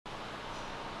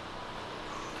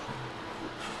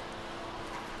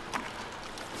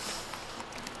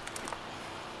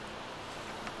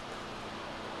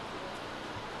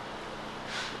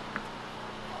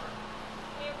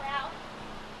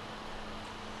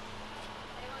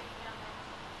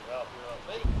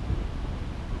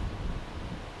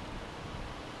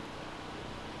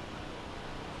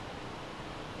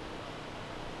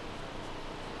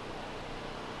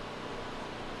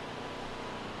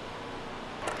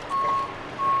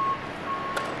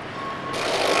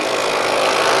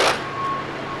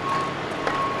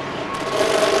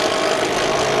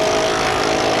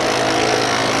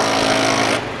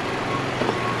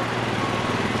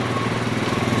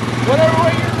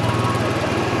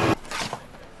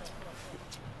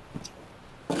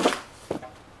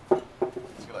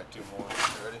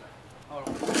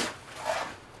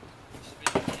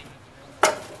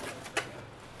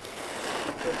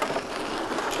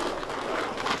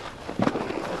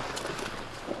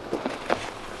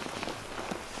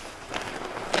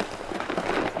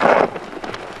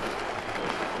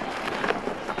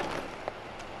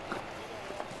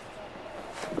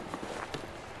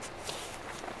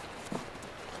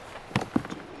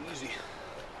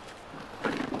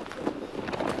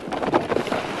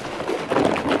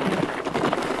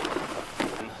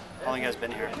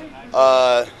been here?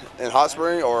 In Hot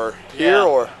Spring or here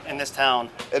or? In this town.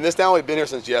 In this town, we've been here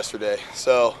since yesterday.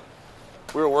 So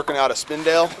we were working out of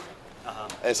Spindale,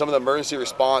 and some of the emergency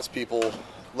response people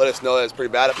let us know that it's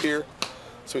pretty bad up here.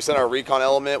 So we sent our recon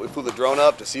element. We flew the drone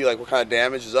up to see like what kind of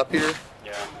damage is up here.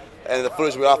 Yeah. And the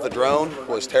footage we got off the drone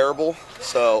was terrible.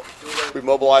 So we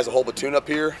mobilized a whole platoon up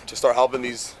here to start helping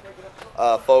these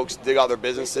folks dig out their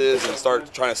businesses and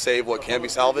start trying to save what can be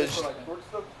salvaged.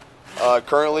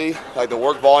 Currently, like the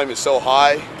work volume is so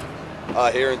high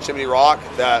here in Chimney Rock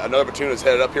that another platoon is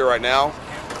headed up here right now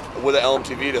with an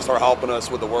LMTV to start helping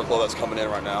us with the workload that's coming in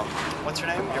right now. What's your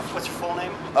name? What's your full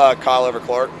name? Kyle Ever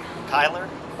Clark. Kyler?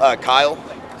 Kyle.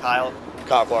 Kyle.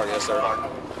 Kyle Clark, yes sir.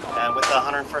 And with the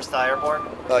 101st Airborne?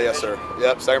 Yes sir.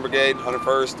 Yep, 2nd Brigade,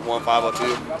 101st,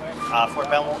 11502.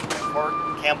 Fort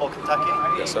Campbell, Kentucky?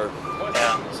 Yes sir.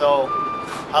 Yeah. So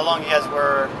how long you guys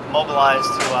were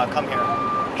mobilized to come here?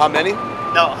 How many?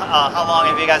 No, how long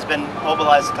have you guys been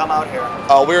mobilized to come out here?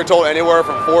 We were told anywhere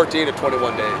from 14 to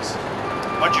 21 days.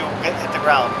 When'd you hit the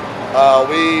ground?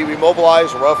 We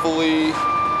mobilized roughly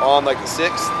on like the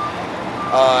 6th,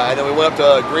 and then we went up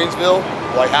to Greensville.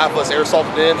 Like half of us air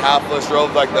salted in, half of us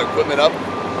drove like the equipment up.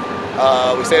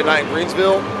 We stayed a night in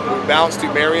Greensville. We bounced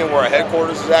to Marion, where our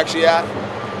headquarters is actually at,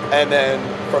 and then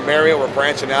from Marion we're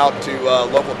branching out to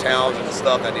local towns and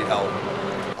stuff that need help.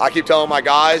 I keep telling my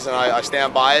guys, and I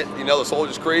stand by it, you know, the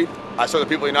Soldier's Creed. I serve the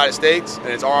people of the United States, and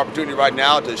it's our opportunity right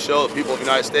now to show the people of the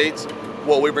United States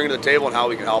what we bring to the table and how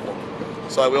we can help them.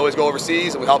 So we always go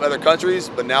overseas and we help other countries,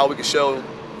 but now we can show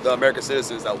the American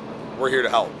citizens that we're here to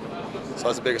help. So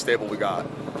that's the biggest staple we got.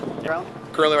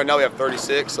 Currently right now we have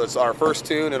 36, so it's our first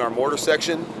tune in our mortar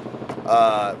section.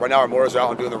 Right now our mortars are out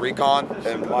and doing the recon,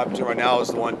 and my platoon right now is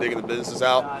the one digging the businesses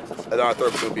out, and then our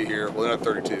 3rd platoon will be here. We'll have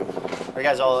 32. Are you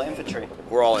guys all infantry?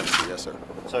 We're all infantry, yes sir.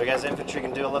 So you guys infantry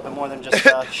can do a little bit more than just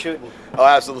shooting? Oh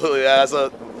absolutely, yeah, that's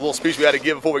a little speech we had to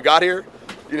give before we got here.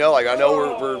 You know, like I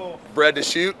know we're bred to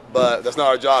shoot, but that's not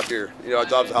our job here. You know, our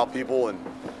job is to help people and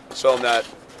show them that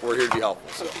we're here to be helpful.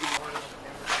 So.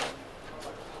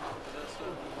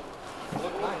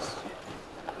 Nice.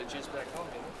 The juice back home,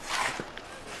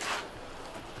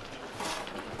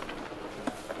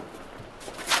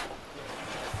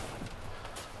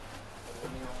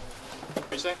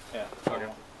 you say? Yeah. Okay.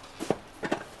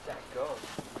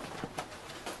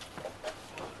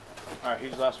 All right,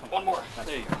 here's the last one. One more.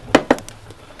 There you go.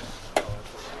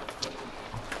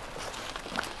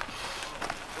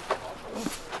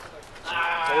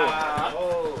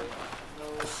 Oh.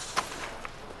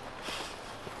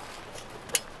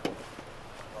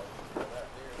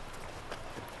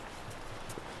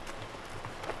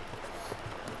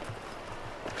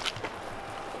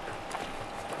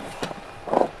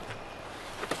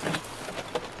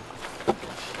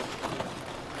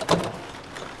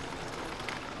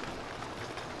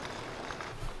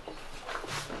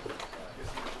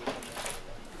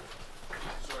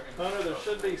 Hunter, there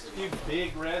should be a few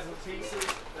big resin pieces.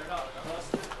 They're not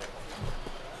busted.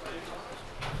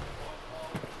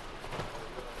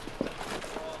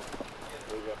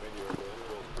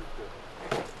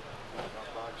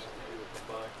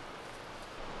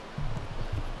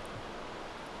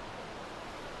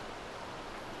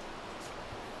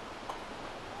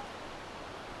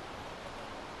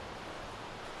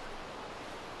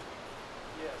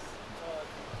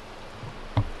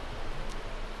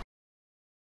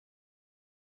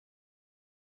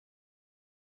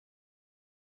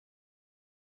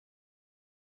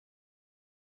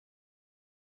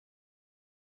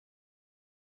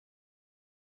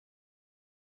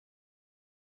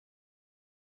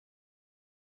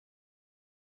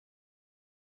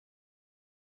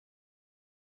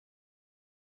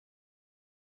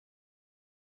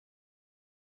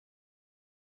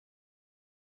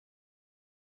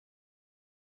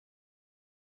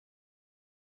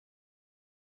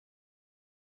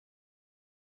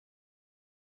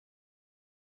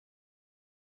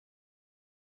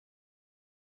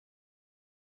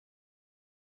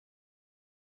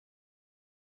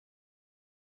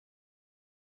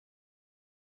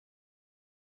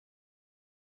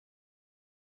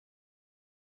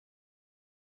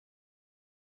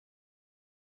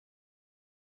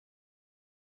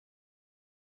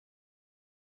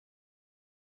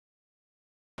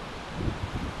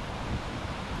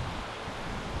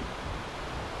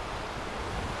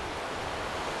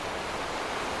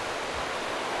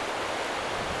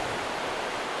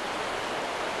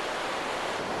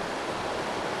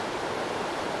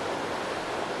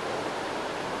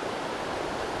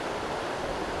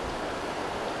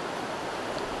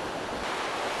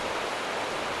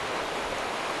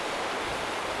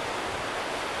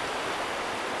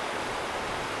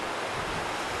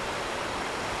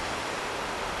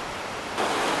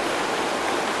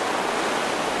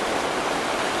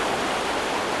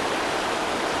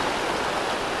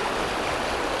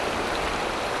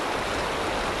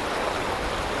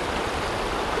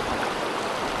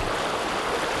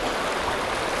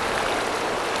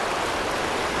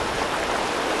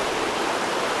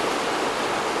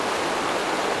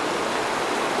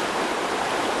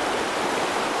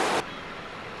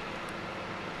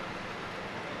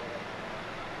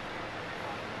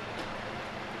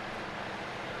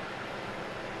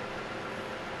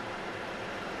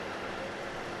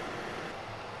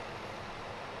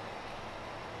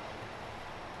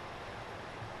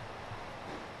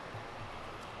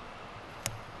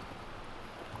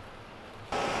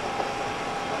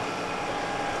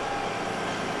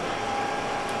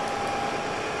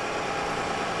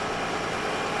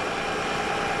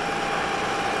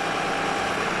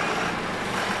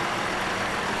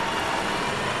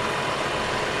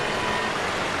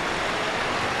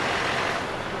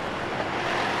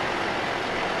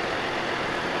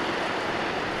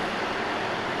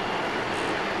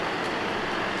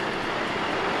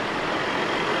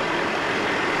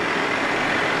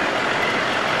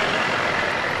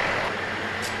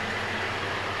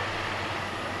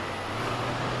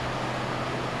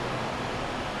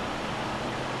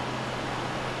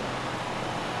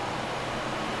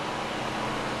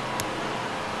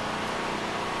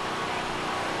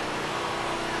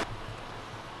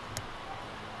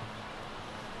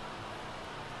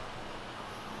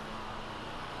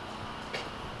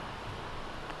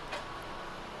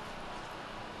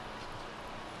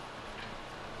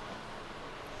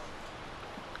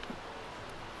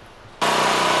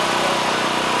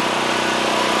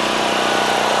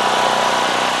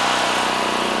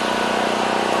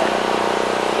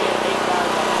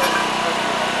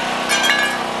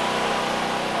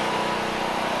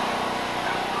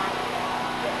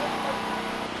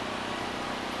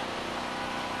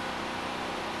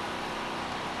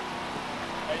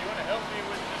 Hey, you want to help me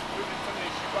with just moving some of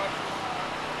these shoeboxes?